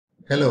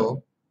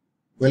Hello,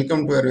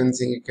 welcome to Arbind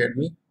Singh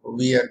Academy.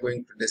 We are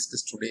going to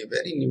discuss today a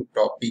very new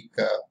topic,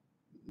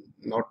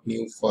 not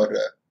new for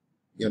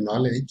your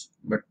knowledge,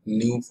 but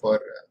new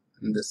for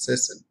in this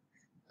session.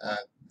 Uh,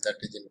 that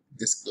is in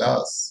this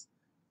class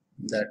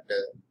that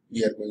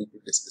we are going to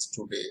discuss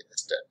today,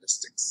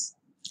 statistics.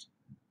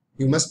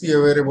 You must be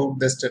aware about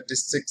the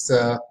statistics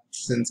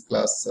since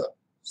class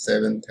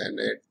 7th and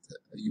 8th.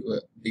 You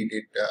did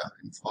it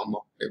in form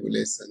of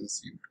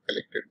tabulations. You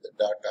collected the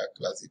data,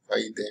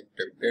 classified them,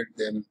 tabulated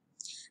them.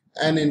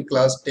 And in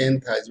class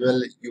 10th as well,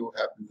 you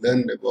have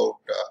learned about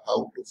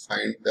how to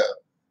find the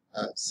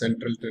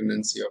central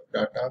tendency of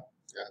data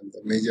and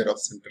the measure of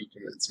central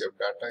tendency of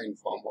data in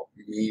form of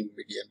mean,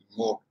 median, and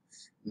mode.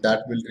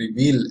 That will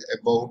reveal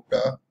about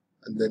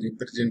the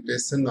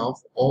representation of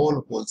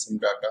all wholesome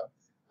data,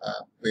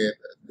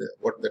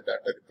 what the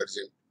data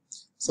represent.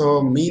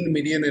 So mean,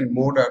 median, and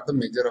mode are the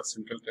measure of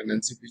central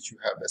tendency which you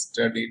have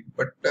studied,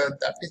 but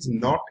that is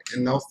not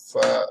enough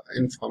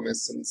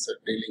information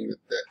dealing with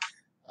the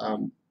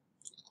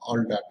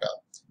all data,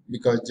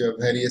 because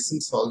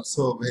variations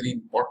also very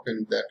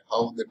important, that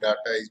how the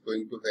data is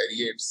going to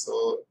variate.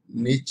 So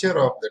nature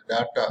of the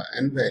data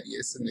and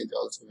variation is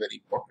also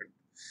very important.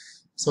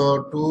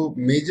 So to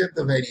measure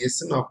the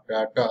variation of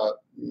data,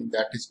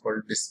 that is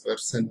called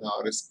dispersion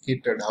or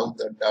scattered, how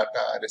the data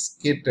are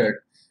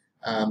scattered,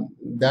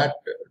 that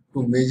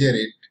to measure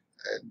it,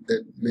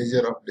 the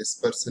measure of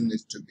dispersion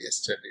is to be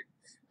studied.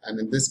 And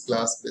in this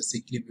class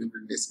basically we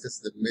will discuss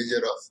the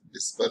measure of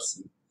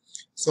dispersion.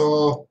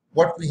 So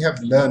what we have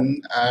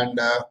learned and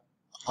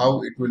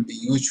how it will be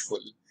useful,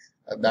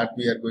 that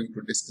we are going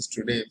to discuss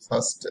today.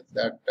 First,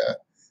 that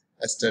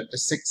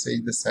statistics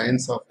is the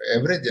science of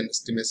average and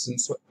estimation.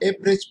 So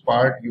average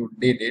part you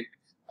did it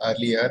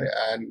earlier,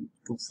 and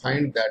to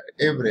find that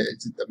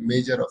average, the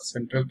measure of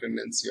central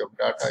tendency of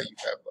data you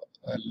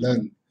have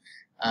learned,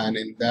 and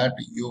in that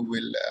you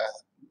will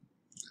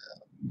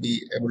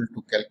be able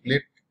to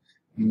calculate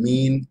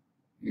mean,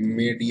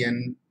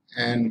 median,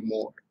 and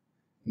mode.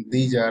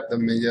 These are the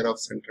measure of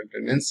central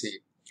tendency,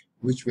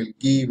 which will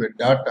give a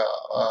data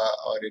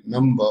or a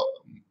number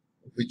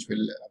which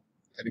will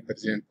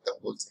represent the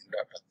wholesome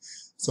data.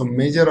 So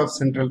measure of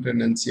central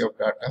tendency of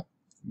data.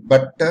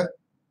 But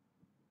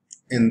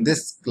in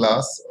this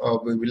class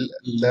we will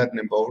learn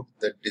about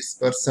the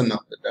dispersion of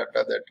the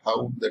data, that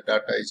how the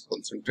data is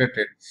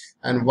concentrated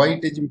and why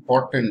it is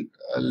important.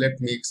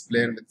 Let me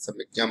explain with some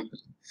example.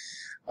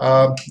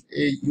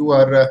 You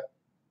are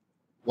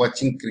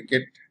watching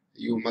cricket.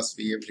 You must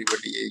be,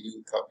 everybody, a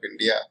youth of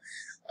India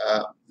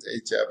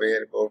is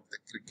aware about the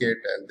cricket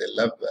and they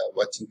love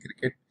watching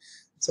cricket.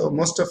 So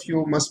most of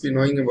you must be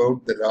knowing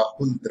about the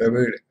Rahul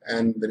Dravid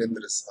and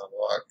Virendra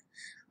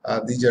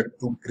Sehwag. These are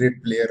two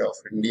great players of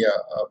India.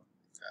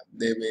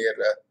 They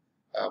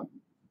were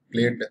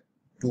played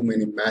too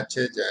many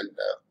matches and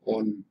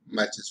won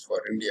matches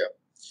for India.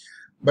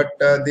 But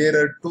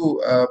there are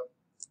two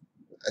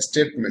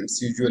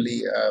statements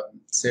usually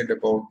said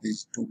about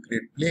these two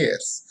great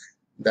players,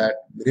 that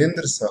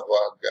Virendra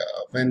Sehwag,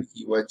 when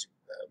he was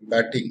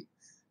batting,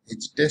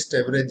 his test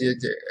average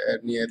is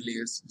nearly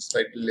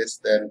slightly less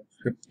than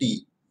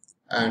 50,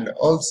 and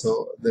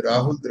also the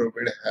Rahul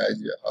Dravid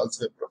has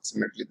also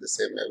approximately the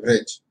same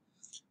average.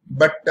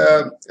 But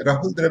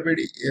Rahul Dravid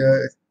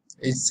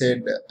is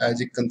said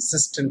as a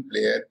consistent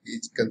player.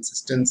 His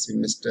consistency,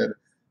 Mr.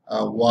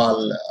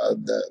 Wall,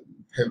 the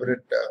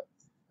favorite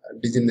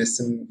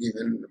designation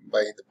given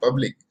by the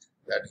public,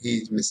 that he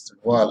is Mr.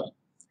 Wall.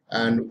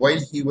 And while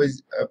he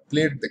was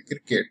played the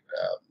cricket,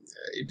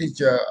 it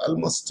is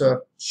almost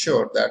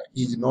sure that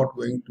he is not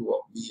going to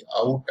be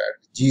out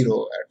at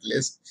zero at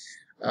least.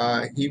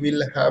 He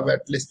will have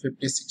at least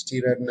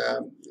 50-60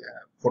 run,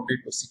 40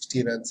 to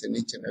 60 runs in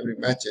each and every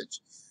match.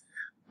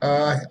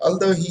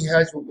 Although he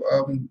has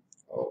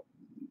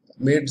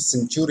made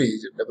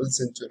centuries, double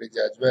centuries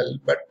as well,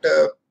 but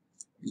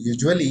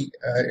usually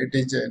it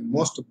is in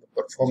most of the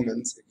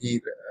performance he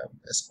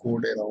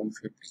scored around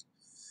 50.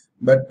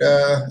 But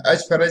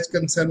as far as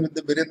concerned with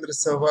the Virendra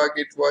Sehwag,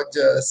 it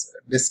was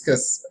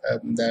discussed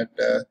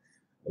that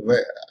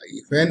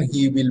when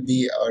he will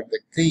be at the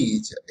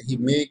crease, he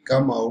may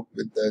come out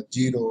with the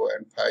 0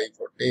 and 5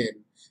 or 10,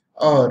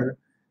 or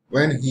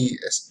when he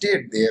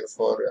stayed there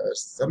for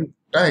some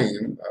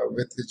time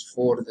with his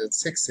 4s and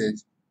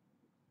 6s,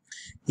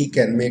 he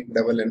can make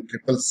double and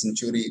triple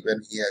century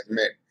when he has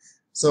made.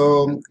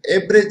 So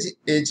average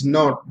is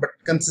not, but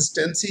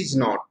consistency is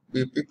not.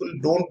 People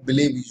don't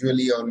believe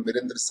usually on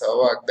Virendra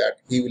Sehwag that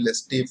he will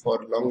stay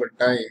for a longer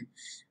time.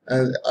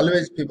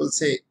 Always people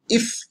say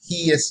if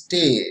he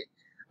stay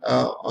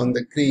on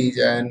the crease,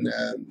 and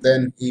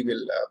then he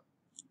will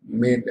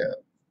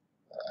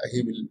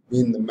he will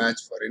win the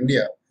match for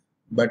India.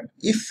 But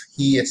if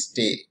he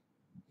stay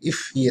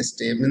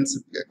means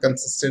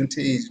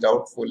consistency is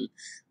doubtful,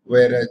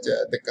 whereas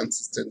the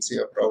consistency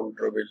of Rahul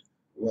Dravid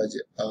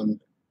was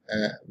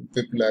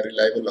people are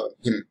reliable on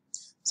him.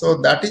 So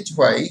that is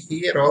why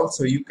here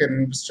also you can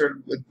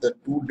understand with the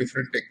two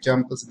different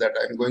examples that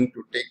I'm going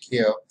to take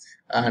here,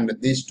 and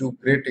these two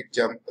great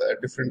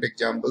different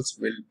examples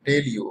will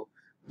tell you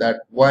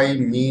that why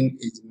mean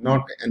is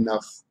not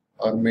enough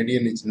or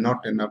median is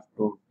not enough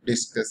to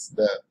discuss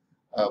the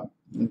uh,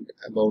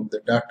 about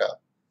the data.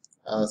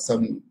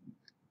 Some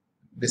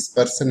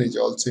dispersion is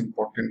also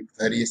important,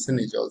 variation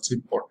is also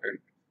important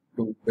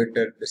to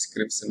better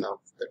description of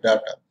the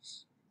data.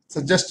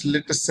 So just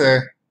let us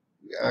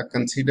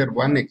consider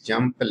one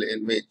example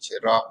in which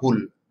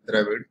Rahul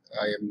Dravid,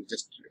 I am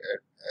just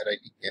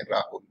writing here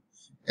Rahul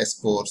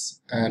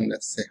scores and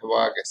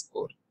Sehwag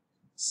score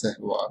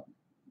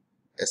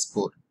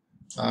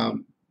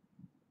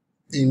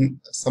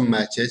in some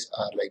matches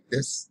are like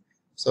this.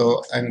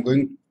 So I'm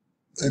going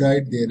to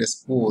write their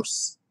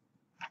scores,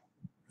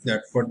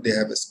 that what they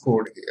have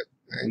scored here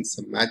in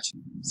some match.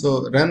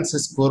 So runs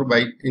score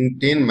by in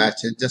 10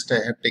 matches, just I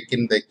have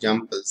taken the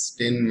examples,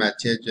 10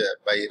 matches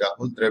by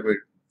Rahul Dravid.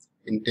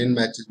 In 10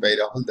 matches by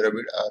Rahul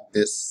Dravid are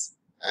this,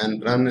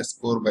 and run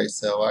score by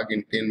Sehwag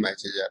in 10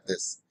 matches are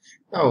this.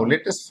 Now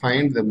let us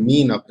find the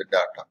mean of the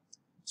data.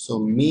 So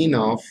mean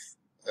of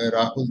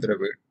Rahul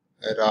Dravid,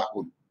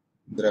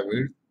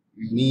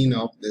 mean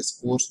of the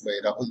scores by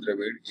Rahul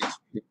Dravid is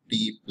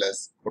 50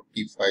 plus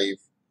 45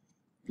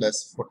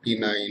 plus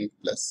 49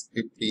 plus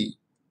 50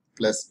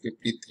 plus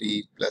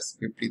 53 plus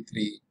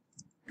 53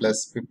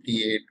 plus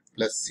 58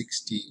 plus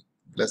 60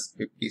 plus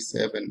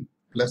 57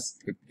 plus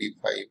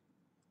 55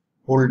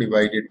 whole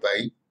divided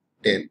by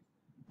 10.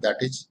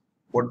 That is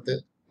what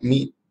the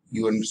mean,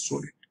 you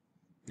understood it,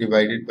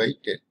 divided by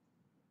 10.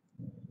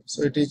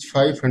 So it is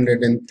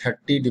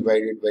 530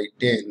 divided by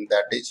 10,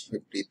 that is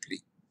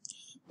 53.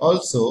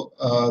 Also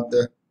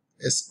the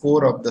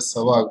score of the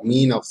Sehwag,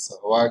 mean of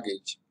Sehwag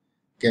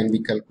can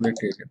be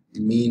calculated.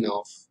 Mean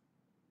of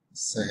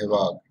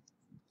Sehwag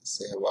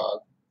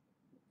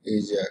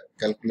is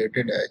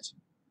calculated as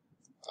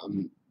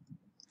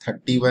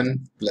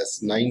 31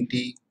 plus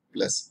 90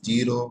 plus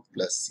 0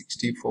 plus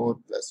 64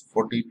 plus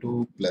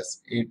 42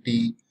 plus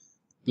 80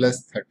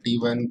 plus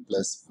 31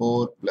 plus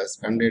 4 plus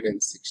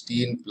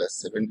 116 plus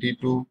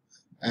 72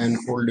 and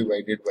whole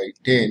divided by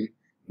 10.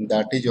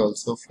 That is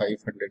also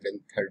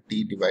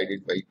 530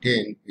 divided by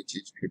 10, which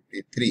is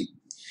 53.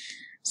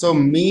 So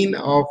mean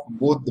of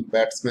both the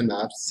batsmen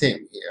are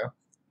same here.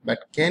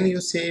 But can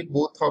you say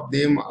both of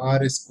them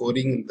are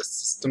scoring in the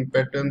system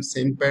pattern,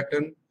 same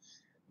pattern?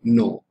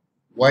 No.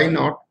 Why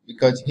not?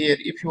 Because here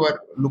if you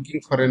are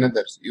looking for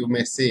another, you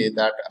may say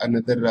that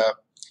another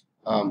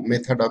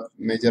method of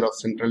measure of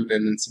central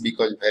tendency,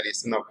 because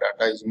variation of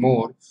data is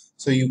more,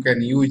 so you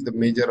can use the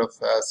measure of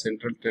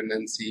central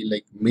tendency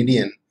like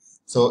median.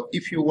 So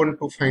if you want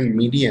to find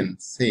median,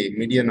 say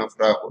median of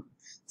Rahul,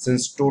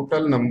 since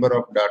total number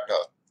of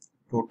data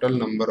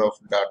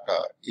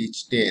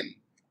is 10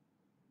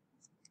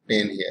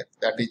 here,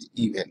 that is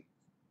even.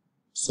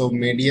 So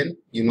median,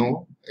 you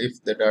know,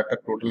 if the data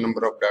total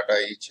number of data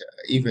is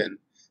even,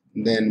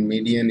 then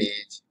median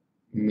is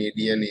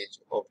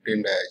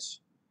obtained as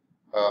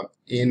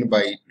n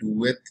by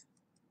 2th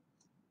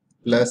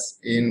plus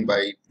n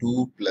by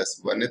 2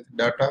 plus 1th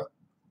data,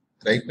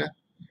 right now,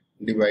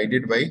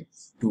 divided by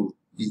 2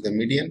 is the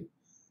median.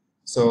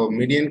 So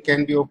median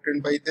can be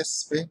obtained by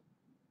this way.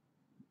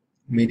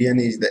 Median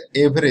is the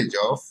average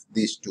of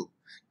these two.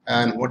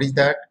 And what is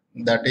that?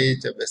 That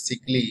is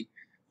basically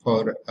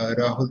for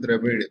Rahul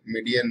Dravid,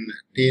 median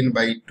 10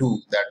 by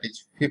 2, that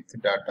is 5th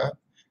data,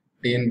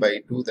 10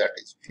 by 2, that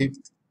is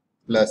 5th,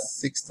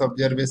 plus 6th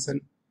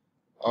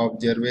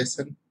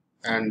observation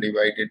and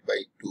divided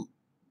by 2.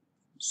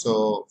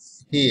 So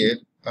here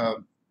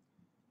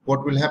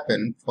what will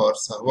happen for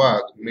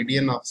Sehwag,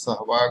 median of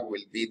Sehwag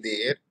will be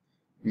there,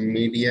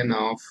 median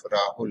of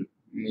Rahul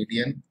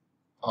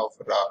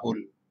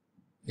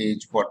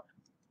is what?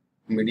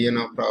 Median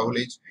of Rahul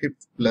is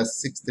 5th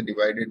plus 6th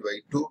divided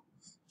by 2.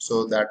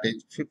 So that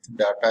is 5th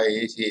data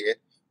is here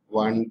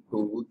 1,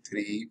 2,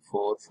 3,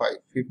 4, 5.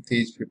 5th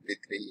is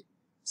 53.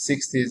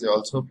 6th is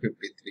also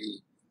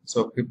 53.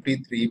 So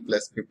 53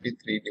 plus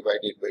 53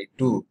 divided by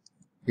 2.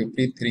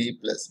 53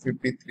 plus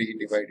 53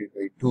 divided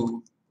by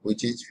 2,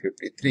 which is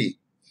 53.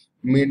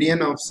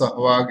 Median of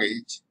Sehwag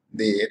is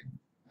there,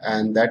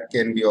 and that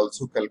can be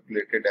also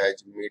calculated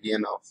as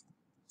median of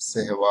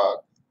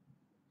Sehwag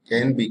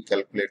can be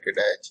calculated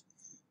as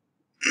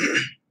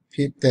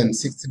 5th and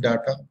 6th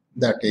data,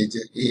 that is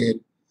here.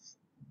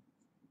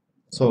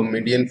 So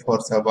median for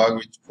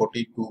Sehwag is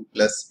 42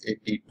 plus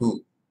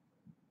 82,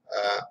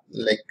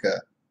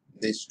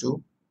 these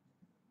two.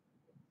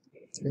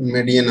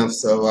 Median of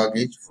Sehwag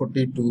is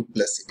 42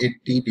 plus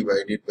 80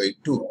 divided by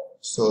 2.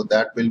 So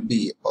that will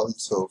be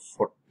also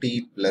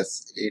 40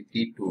 plus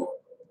 82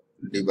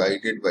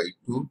 divided by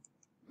 2,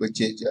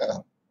 which is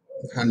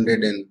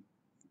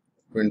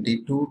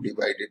 122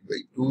 divided by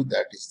 2,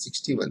 that is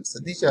 61. So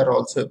these are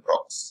also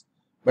approx.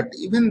 But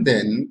even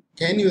then,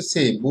 can you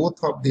say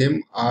both of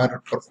them are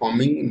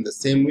performing in the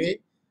same way?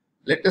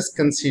 Let us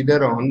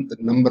consider on the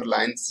number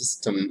line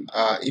system.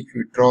 If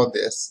we draw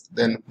this,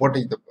 then what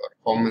is the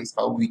performance?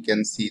 How we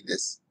can see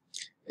this?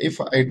 If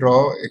I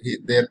draw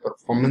their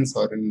performance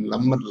or in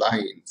number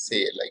line,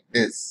 say like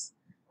this,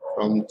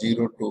 from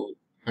 0 to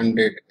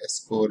 100, a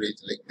score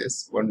is like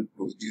this, 1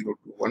 to 0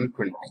 to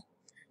 120.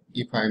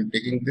 If I am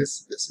taking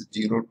this is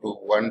 0 to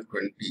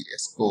 120 a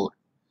score,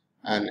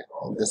 and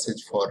this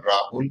is for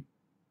Rahul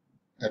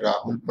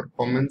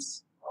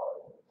performance.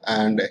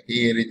 And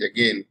here is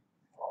again,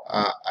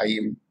 I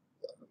am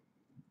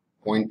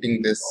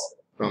pointing this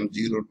from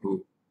 0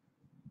 to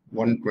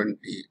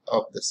 120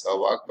 of the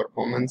Sehwag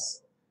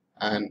performance.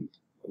 And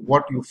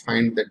what you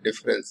find the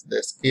difference,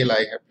 the scale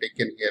I have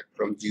taken here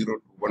from 0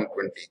 to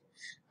 120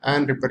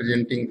 and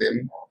representing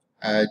them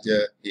as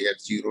here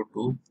 0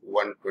 to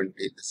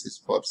 120. This is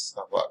for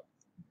Sehwag,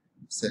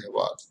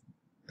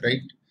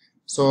 right?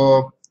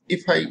 So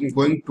if I am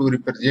going to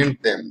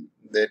represent them,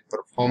 their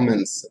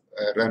performance,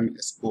 run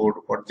scored,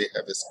 what they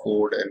have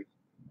scored, and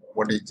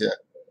what is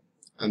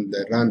and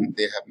the run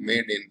they have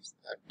made in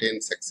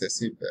 10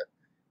 successive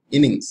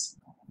innings,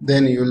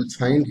 then you will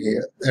find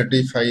here that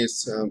if I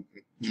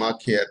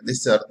mark here,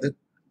 these are the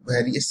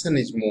variation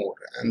is more,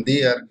 and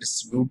they are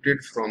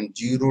distributed from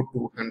 0 to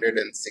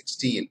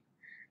 116.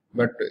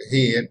 But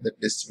here the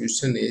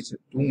distribution is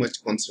too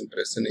much,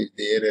 concentration is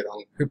there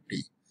around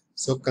 50.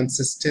 So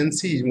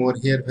consistency is more,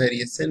 here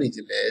variation is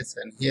less,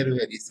 and here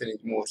variation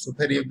is more. So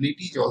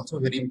variability is also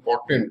very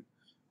important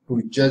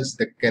to judge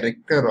the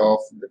character of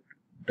the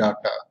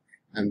data,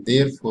 and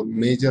therefore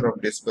measure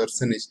of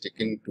dispersion is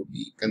taken to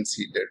be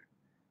considered.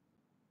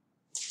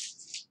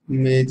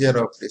 Measure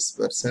of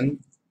dispersion.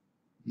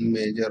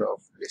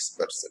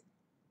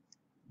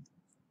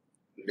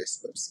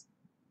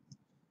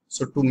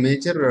 So to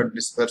measure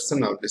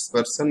dispersion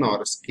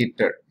or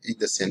scattered is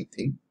the same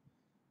thing.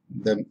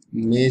 The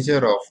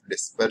measure of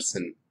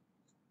dispersion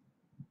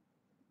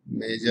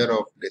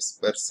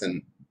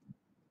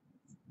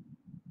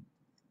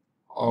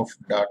of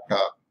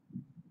data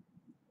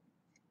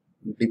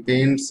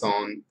depends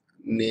on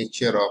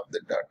nature of the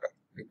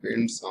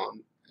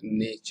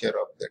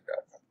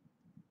data,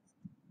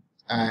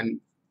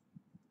 and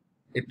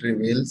it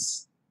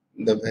reveals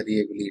the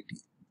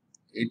variability.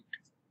 It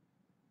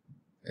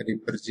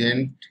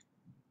represent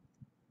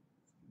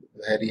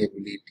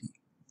variation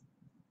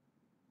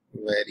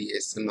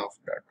of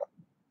data.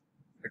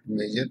 It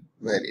measure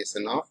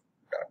variation of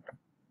data,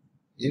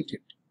 isn't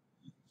it?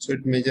 So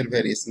it measure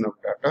variation of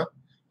data,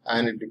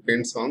 and it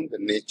depends on the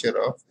nature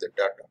of the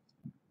data.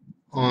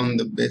 On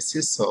the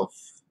basis of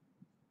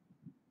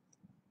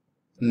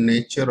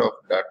nature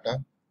of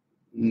data,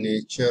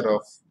 we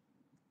choose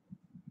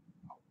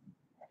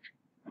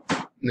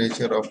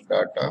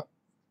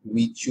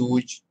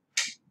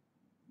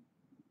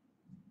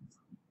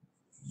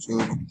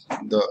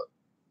the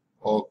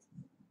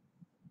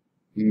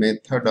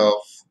method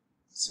of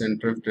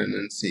central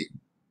tendency.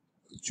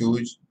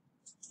 Choose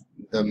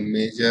the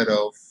measure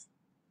of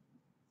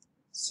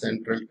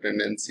central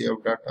tendency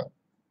of data.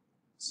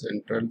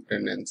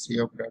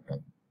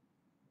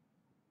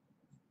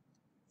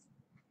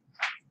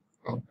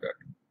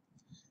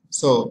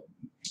 So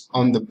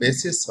on the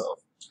basis of,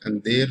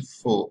 and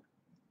therefore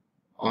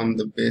on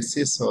the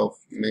basis of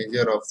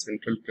measure of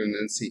central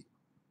tendency,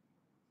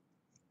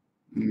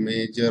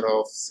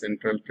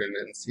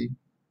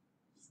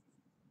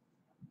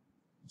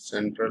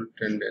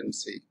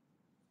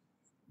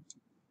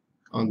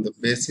 on the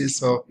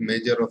basis of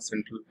measure of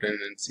central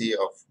tendency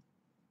of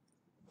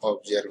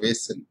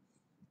observation,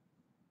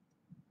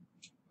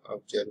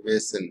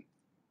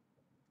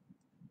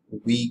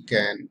 we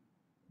can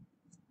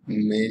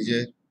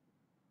measure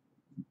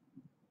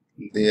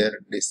their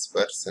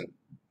dispersion.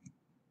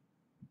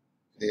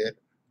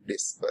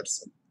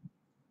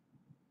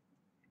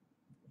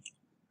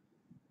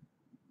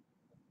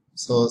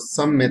 So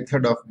some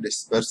method of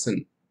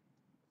dispersion,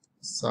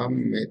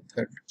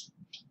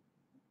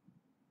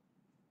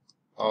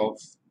 of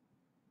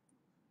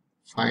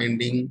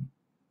finding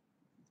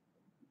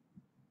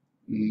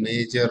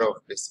measure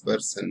of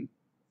dispersion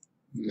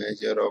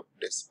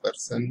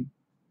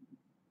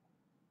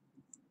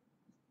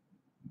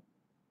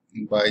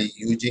by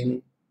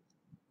using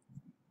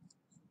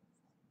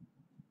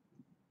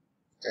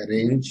a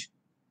range.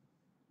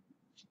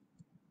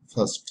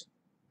 First,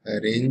 a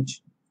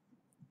range.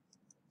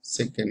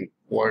 Second,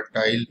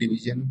 quartile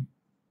division,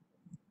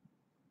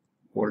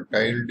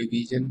 quartile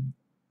deviation,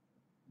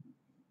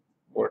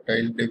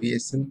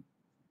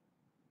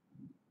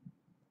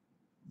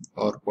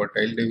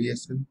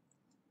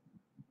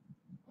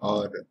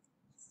 or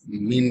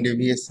mean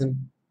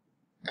deviation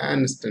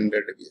and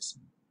standard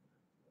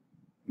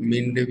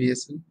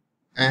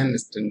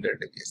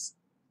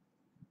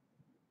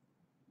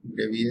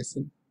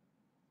deviation.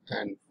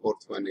 And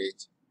fourth one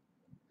is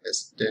a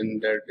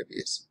standard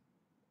deviation.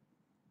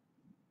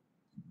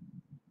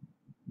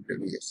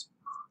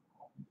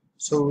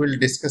 So we'll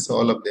discuss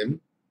all of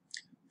them.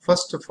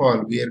 First of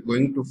all, we are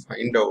going to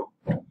find out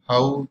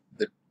how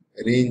the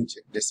range,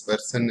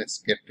 dispersion and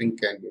scattering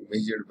can be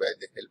measured by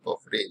the help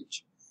of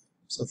range.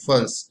 So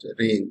first,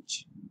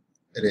 range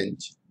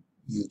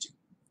using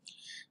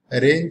a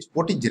range.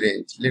 What is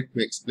range? Let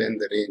me explain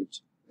the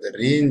range. The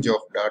range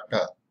of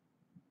data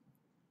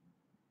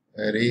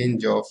A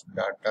range of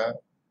data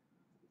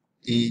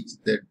is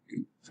the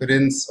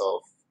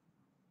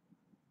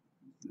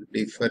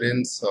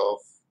difference of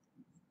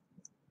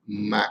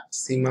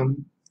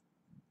maximum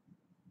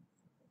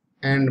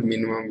and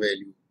minimum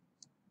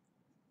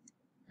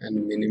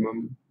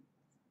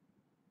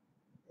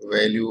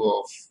value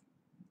of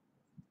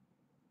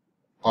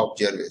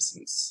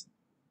observations,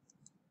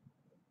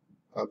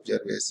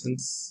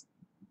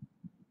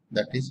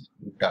 that is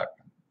data.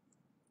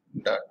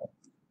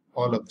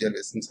 All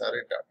observations are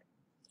a data.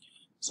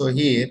 So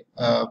here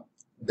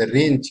the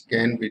range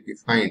can be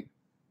defined.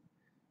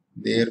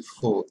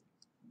 Therefore,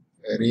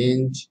 a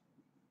range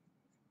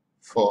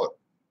for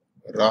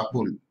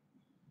Rahul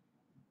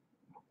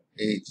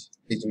age,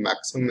 his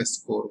maximum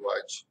score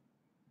was,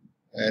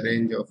 a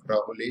range of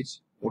Rahul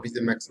age. What is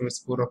the maximum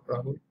score of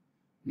Rahul?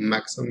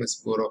 Maximum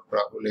score of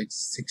Rahul is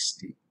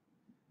 60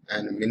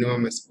 and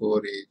minimum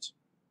score is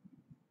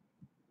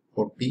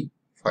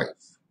 45,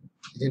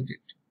 isn't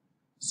it?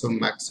 So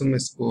maximum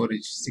score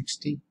is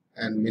 60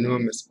 and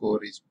minimum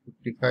score is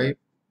 55.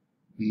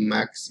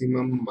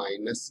 Maximum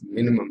minus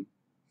minimum,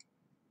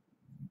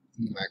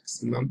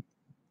 maximum,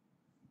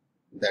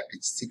 that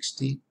is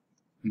 60,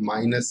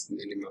 minus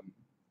minimum,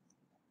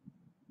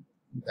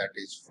 that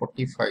is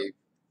 45.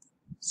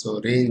 So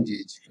range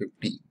is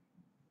 50.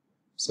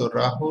 So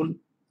Rahul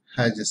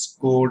has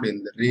scored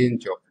in the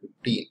range of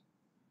 15,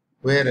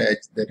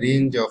 whereas the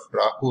range of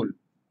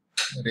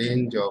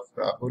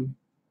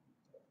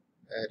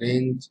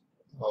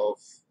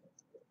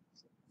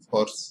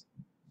for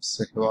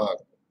Sehwag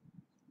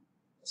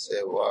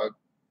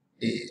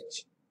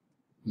age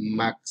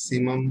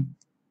maximum,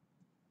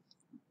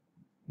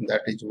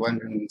 that is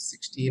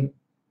 116,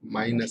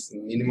 minus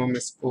minimum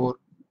score,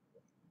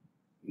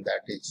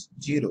 that is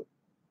 0.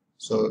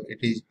 So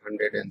it is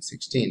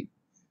 116.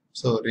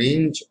 So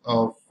range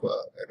of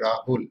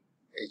Rahul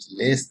is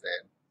less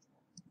than,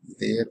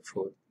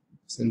 therefore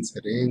since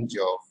range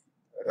of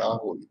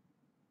Rahul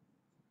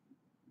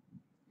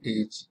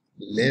is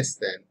less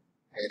than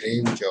a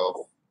range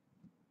of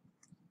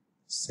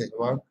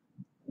Sehwag,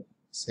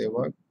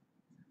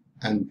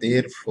 and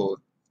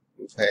therefore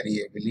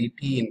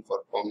variability in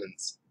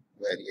performance,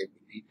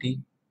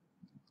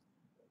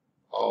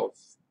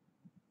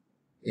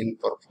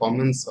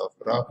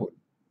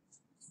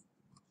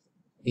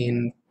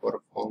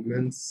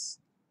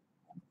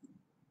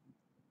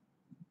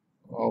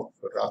 of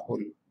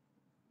Rahul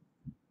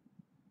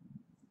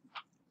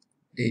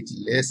is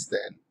less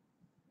than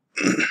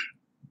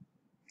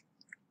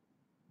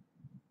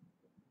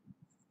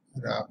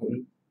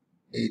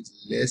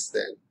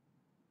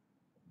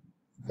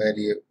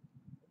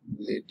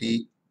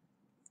variability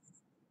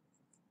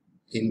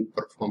in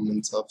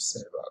performance of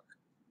Sehwag.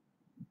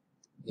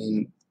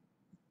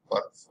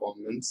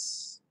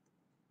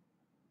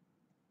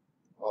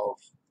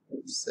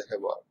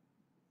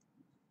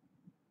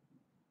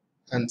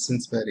 And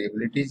since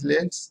variability is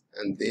less,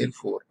 and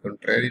therefore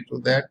contrary to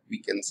that, we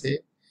can say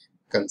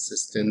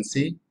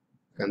consistency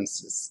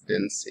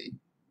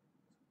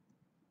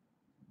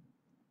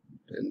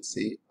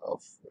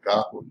of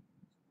Rahul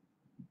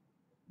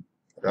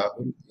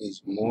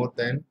is more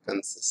than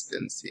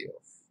consistency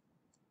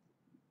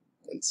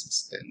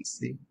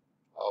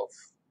of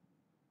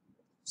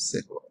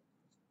Sehwag.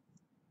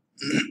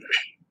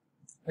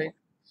 Right?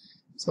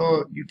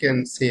 So you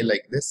can say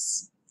like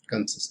this,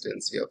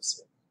 consistency of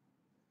Sehwag.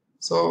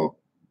 So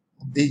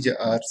these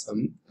are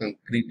some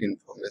concrete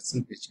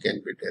information which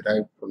can be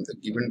derived from the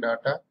given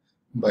data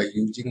by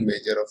using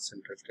measure of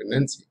central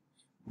tendency.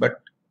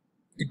 But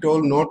it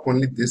all not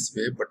only this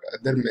way, but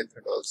other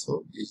method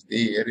also is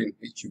there in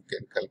which you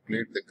can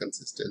calculate the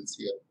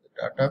consistency of the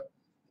data,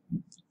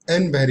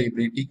 and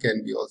variability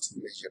can be also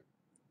measured.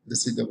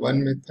 This is the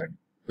one method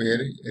where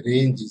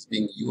range is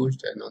being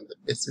used, and on the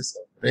basis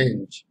of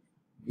range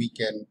we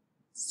can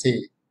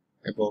say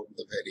about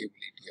the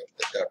variability of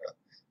the data.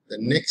 The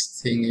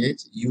next thing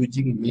is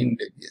using mean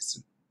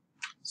deviation.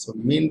 So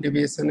mean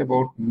deviation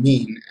about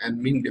mean and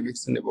mean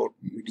deviation about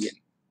median.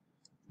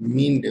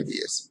 Mean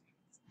deviation.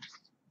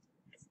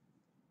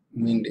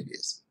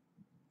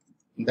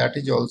 That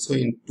is also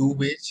in two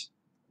ways.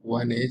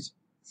 One is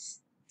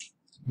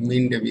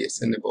mean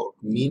deviation about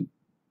mean.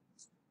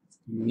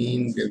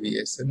 Mean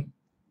deviation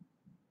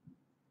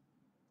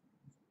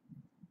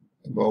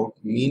about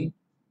mean.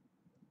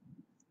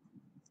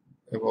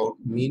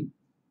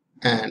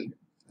 And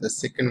the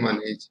second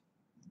one is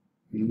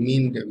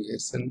mean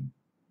deviation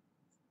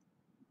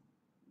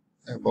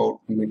about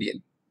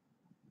median.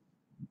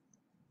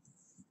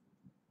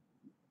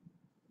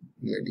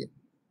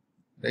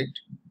 Right?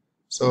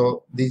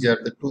 So these are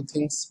the two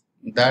things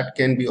that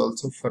can be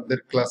also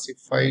further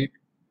classified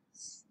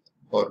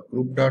for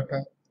group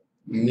data,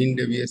 mean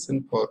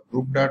deviation for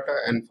group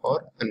data and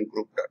for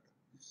ungrouped data.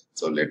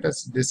 So let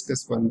us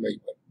discuss one by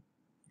one.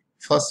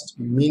 First,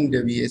 mean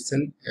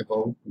deviation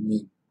about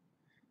mean.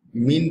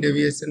 Mean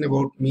deviation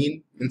about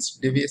mean means,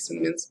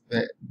 deviation means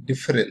the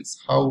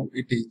difference, how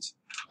it is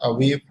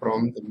away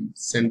from the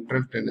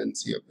central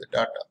tendency of the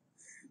data.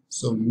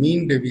 So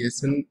mean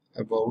deviation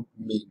about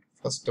mean.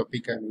 first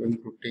topic I am going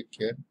to take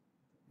here,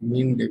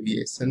 mean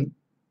deviation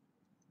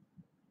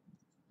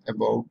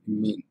about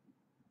mean,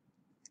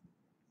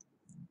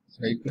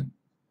 right now.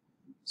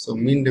 So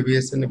mean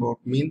deviation about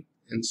mean,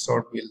 in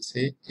short we'll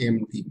say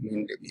MD,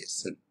 mean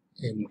deviation,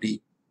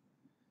 MD.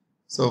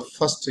 So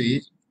first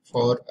is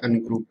for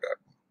ungrouped data,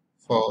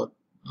 for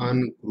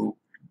ungrouped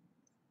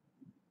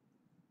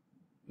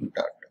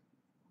data,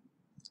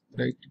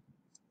 right?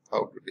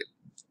 How to deal?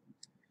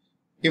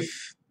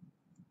 If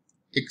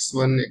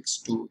x1,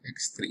 x2,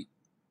 x3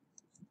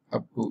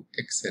 up to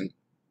xn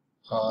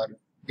are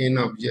n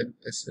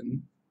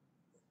observation,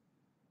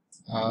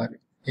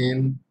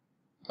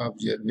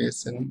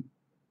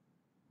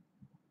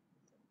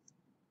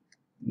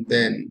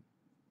 then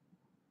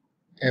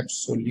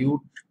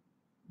absolute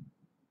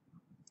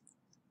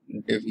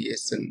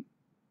deviation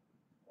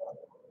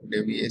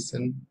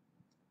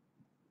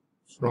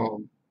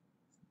from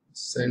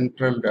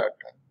central data,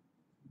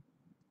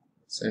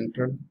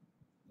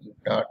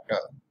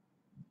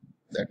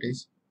 that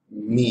is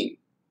mean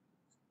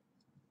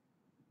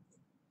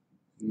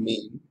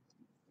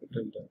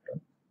central data,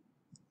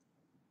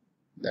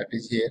 that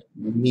is here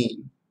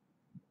mean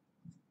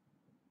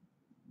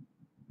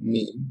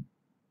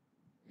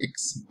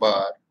x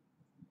bar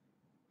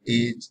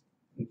is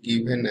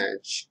given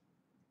as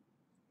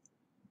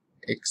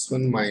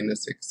x1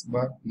 minus x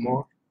bar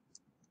mod,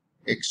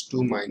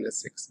 x2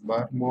 minus x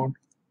bar mod,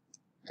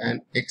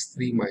 and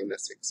x3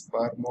 minus x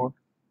bar mod,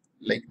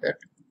 like that.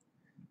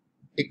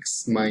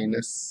 X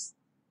minus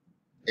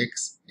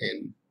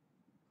xn,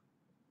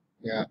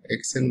 yeah,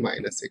 xn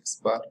minus x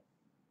bar,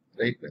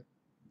 right?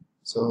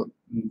 So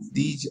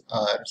these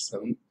are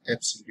some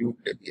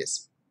absolute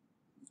deviation,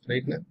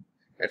 right now,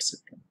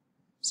 etc.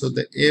 So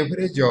the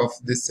average of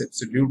this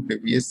absolute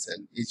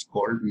deviation is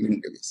called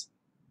mean deviation.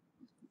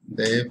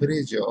 The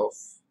average of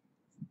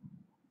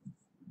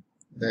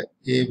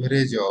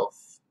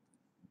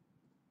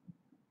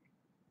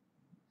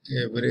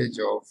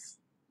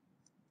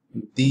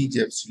these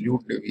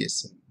absolute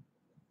deviation,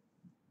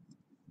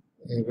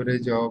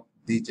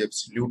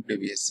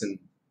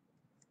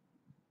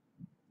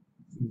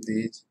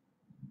 these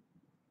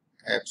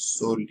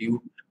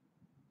absolute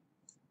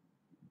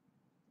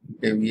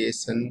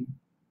deviation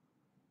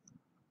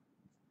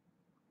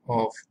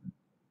of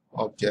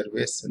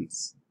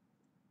observations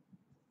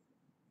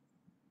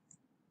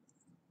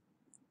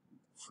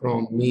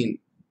from mean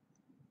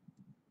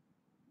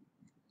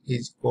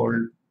is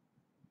called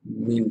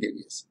mean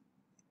deviation.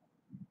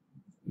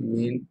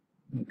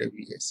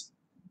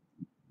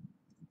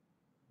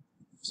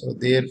 So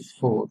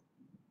therefore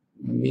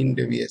mean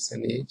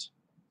deviation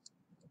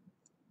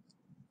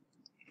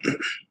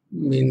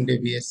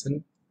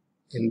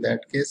in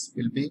that case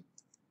will be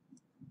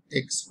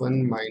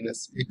x1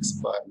 minus x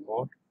bar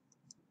mod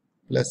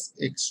plus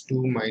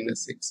x2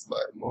 minus x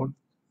bar mod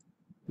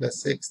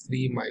plus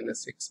x3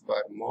 minus x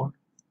bar mod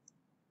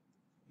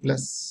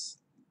plus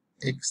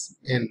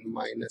xn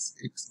minus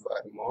x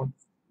bar mod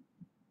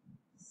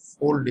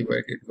whole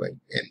divided by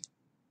n.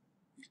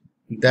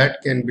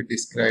 That can be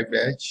described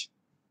as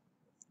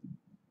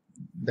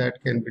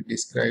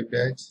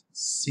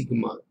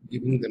sigma,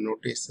 giving the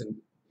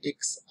notation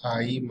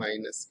xi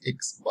minus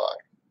x bar,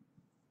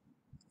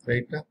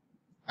 right now,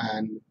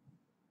 and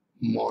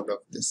mod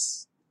of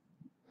this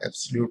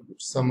absolute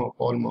sum of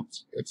all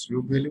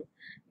absolute value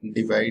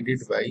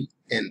divided by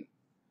n,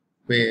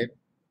 where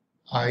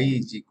I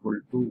is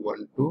equal to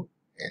 1 to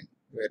n,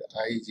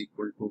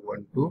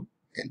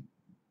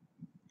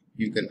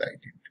 you can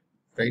write it,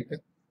 right?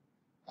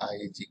 I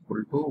is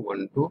equal to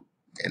 1 to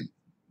n,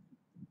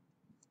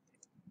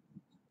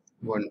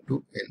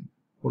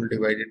 whole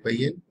divided by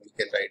n. We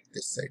can write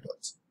this side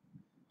also,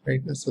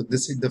 right? So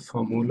this is the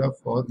formula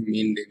for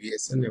mean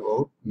deviation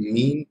about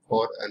mean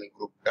for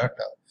ungrouped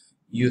data.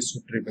 You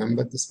should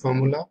remember this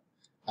formula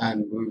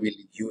and we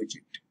will use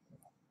it.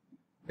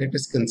 Let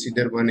us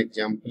consider one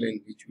example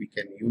in which we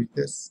can use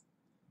this,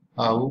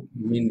 how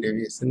mean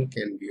deviation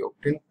can be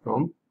obtained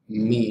from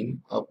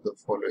mean of the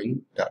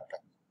following data,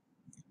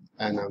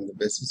 and on the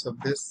basis of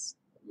this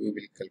we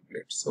will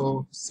calculate.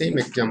 So same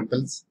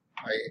examples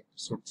I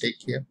should take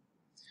here.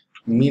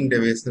 Mean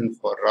deviation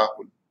for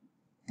Rahul.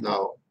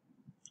 Now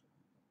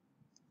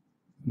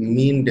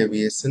mean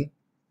deviation,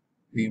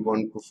 we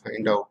want to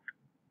find out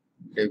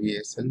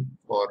deviation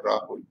for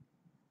Rahul.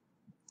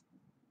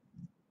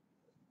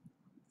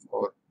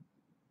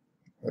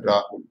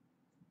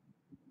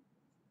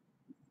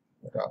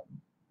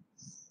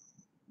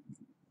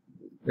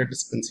 Let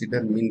us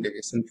consider mean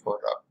deviation for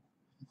Rahul.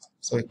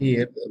 So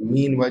here the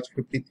mean was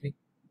 53.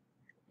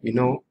 We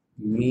know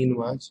mean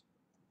was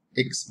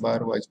x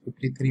bar was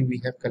 53, we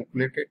have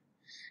calculated.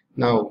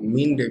 Now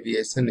mean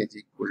deviation is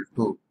equal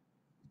to,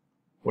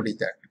 what is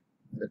that?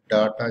 The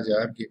data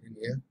are given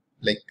here,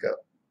 like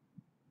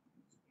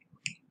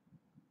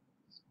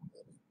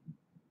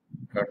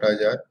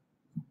data are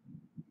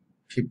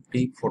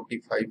 50,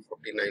 45,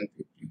 49,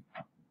 50,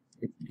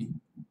 50,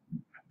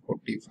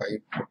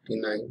 45,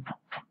 49,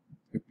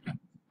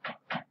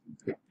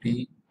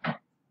 50,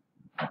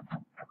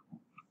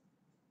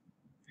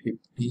 50,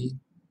 50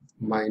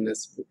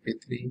 minus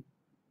 53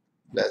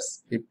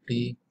 plus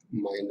 50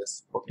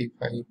 minus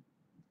 45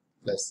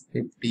 plus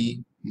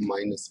 50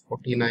 minus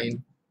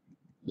 49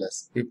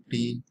 plus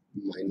 50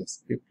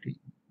 minus 50,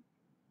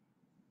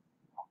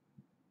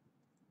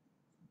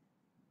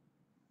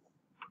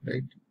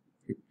 right?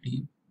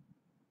 50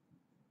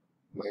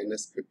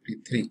 minus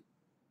 53.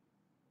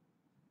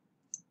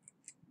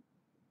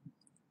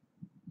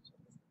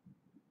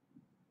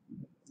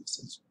 This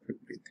is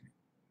 53.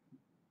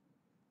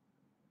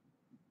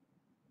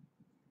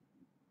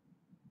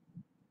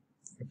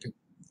 Okay.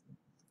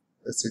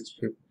 This is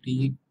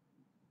 50,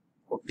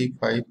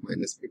 45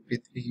 minus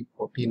 53,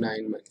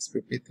 49 minus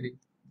 53,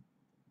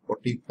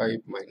 45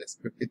 minus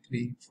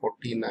 53,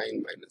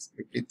 49 minus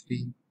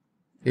 53,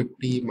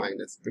 50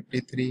 minus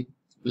 53,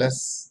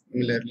 plus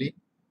similarly,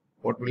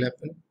 what will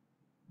happen?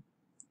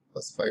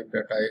 First 5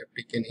 that I have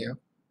taken here,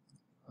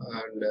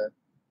 and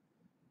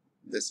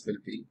this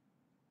will be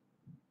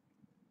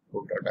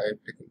 4 that I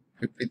have taken,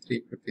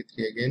 53,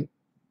 53 again,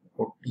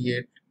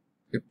 48,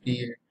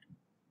 58,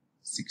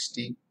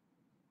 60,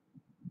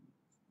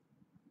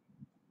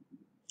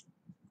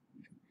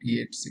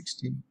 58,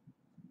 60,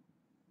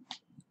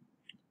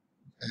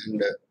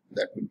 and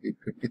that will be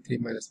 53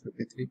 minus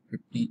 53,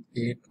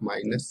 58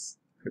 minus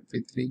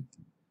 53,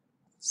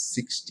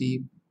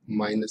 60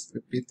 minus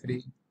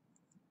 53,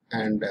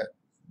 and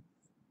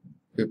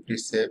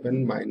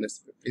 57 minus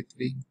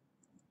 53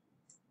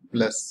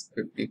 plus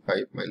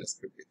 55 minus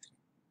 53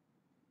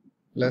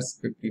 plus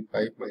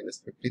 55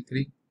 minus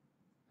 53,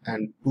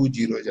 and 2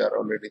 zeros are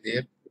already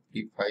there,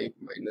 55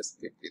 minus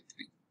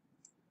 53,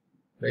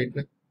 right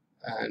now,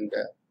 and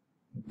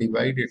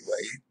divided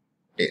by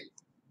 10.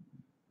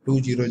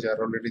 2 zeros are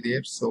already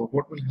there, so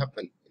what will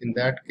happen? In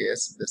that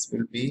case, this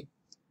will be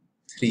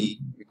 3,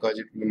 because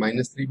it will be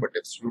minus 3, but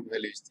absolute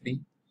value is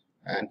 3,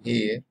 and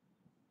here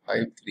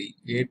 5, 3,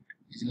 8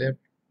 is left,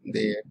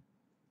 there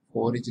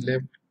 4 is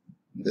left,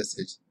 this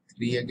is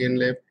 3 again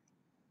left,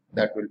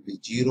 that will be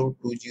 0,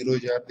 2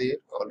 zeros are there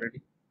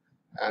already,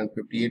 and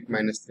 58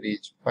 minus 3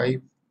 is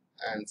 5,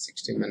 and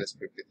 60 minus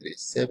 53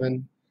 is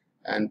 7,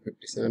 and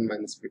 57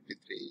 minus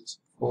 53 is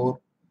 4,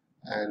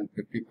 and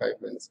 55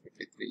 minus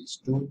 53 is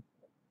 2,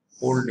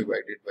 whole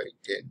divided by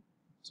 10.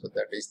 So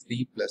that is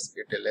 3 plus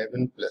 8,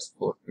 11, plus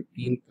 4,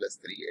 15, plus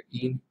 3,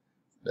 18,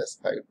 plus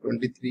 5,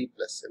 23,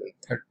 plus 7,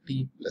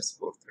 30, plus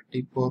 4,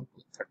 34,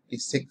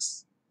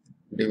 36,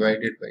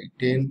 divided by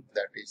 10,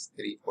 that is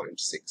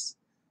 3.6.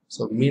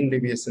 So mean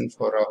deviation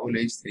for Rahul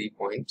is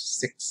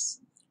 3.6,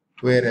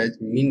 whereas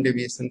mean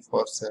deviation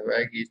for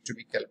Sehwag is to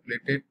be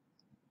calculated,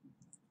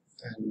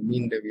 and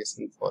mean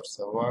deviation for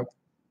Sehwag,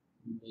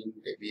 mean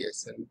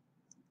deviation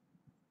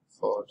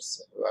for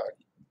Sehwag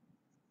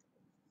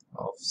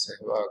of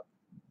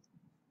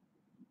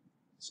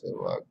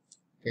Sehwag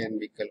can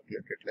be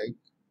calculated like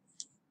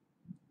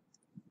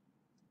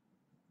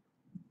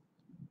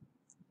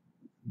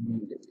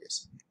mean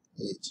deviation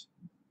is,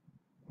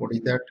 what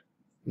is that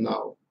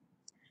now,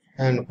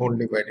 and whole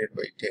divided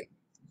by 10.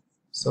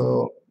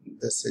 So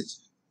this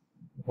is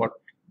what,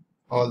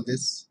 all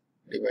this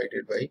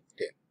divided by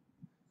 10.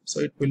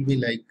 So it will be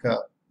like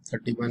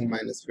 31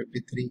 minus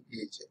 53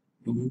 is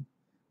 2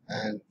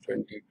 and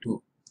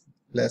 22,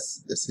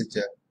 plus this is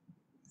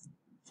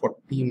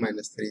 40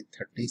 minus 3,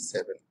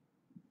 37,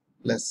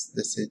 plus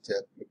this is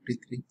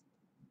 53,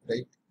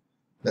 right,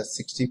 plus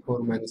 64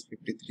 minus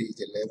 53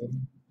 is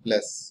 11,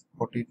 plus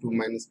 42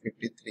 minus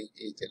 53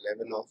 is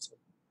 11 also,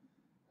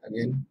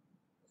 again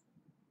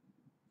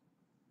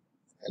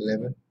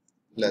 11,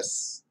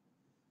 plus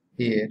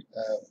here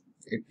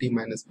 80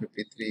 minus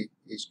 53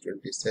 is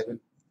 27,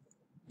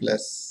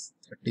 plus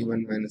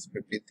 31 minus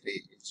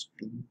 53 is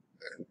 2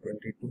 and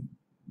 22,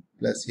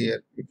 plus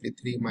here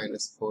 53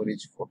 minus 4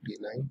 is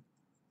 49,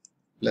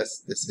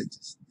 plus this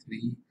is 3,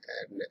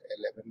 and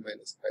 11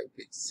 minus 5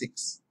 is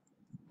 6,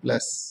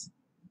 plus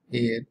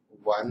here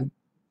 1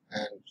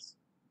 and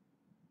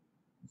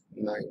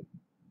 9,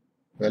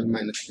 12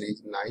 minus 3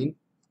 is 9,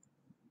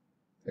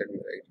 let me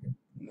write here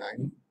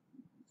 9,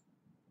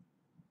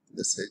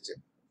 this is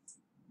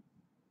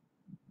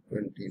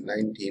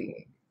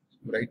 19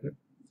 right now.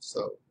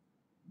 So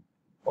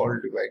all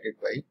divided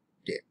by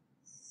 10.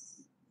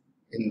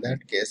 In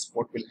that case,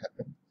 what will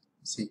happen?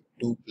 See,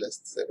 2 plus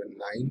 7,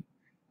 9,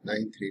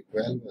 9, 3,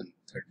 12, and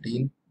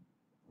 13,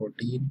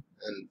 14,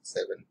 and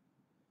 7,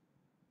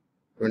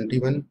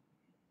 21,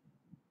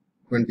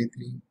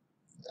 23,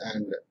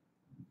 and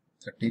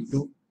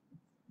 32,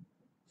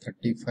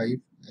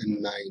 35,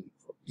 and 9,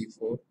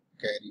 44,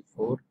 carry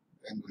 4,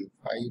 and 1,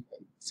 5,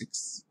 and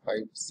 6, 5,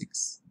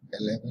 6,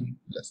 11,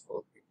 plus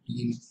 4,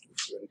 15,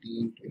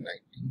 17,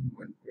 19,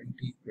 1,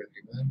 20,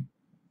 21,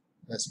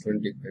 plus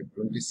 25,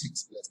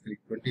 26, plus 3,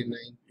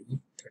 29, to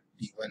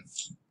 31,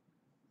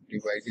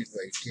 divided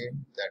by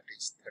 10, that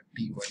is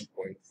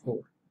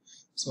 31.4.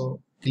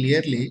 So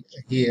clearly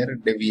here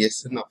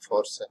deviation of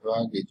for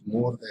Sehwag is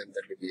more than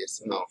the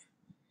deviation of,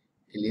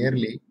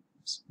 clearly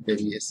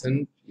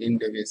deviation in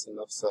deviation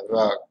of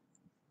Sehwag,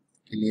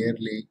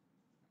 clearly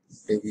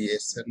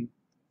deviation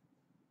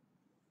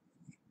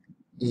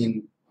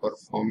in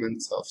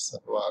performance of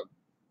Sehwag,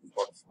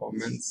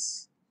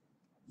 performance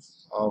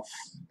of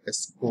a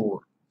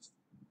score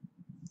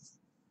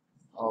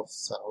of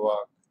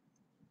Sehwag,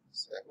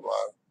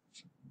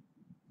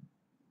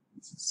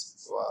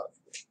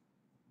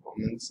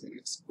 performance in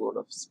a score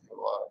of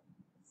Sehwag,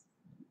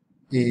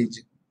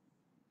 age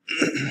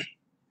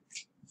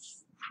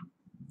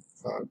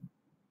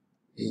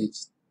age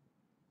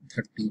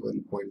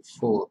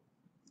 31.4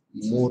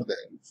 more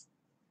than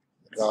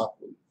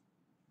Rahul,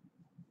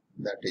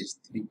 that is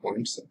 3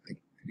 point something,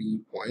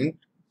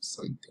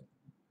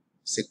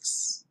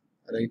 6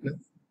 right now,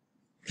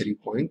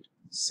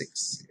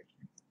 3.6.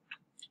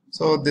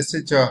 So this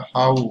is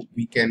how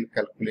we can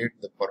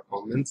calculate the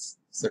performance.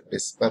 So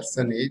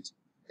dispersion age,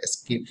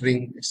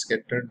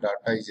 scattered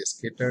data is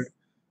scattered,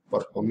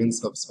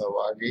 performance of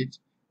Sehwag age,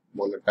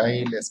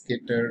 volatile,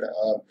 scattered,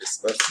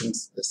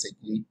 dispersions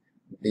basically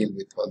deal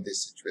with all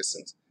these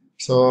situations.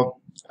 So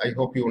I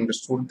hope you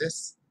understood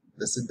this.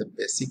 This is the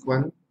basic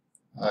one.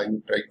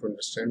 You try to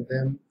understand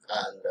them,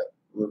 and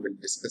we will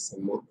discuss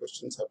some more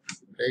questions after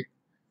the break.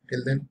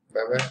 Till then,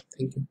 bye bye.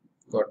 Thank you.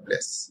 God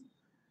bless.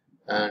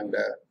 And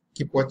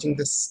keep watching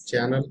this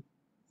channel,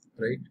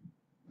 right?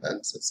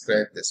 And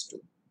subscribe this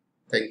too.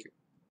 Thank you.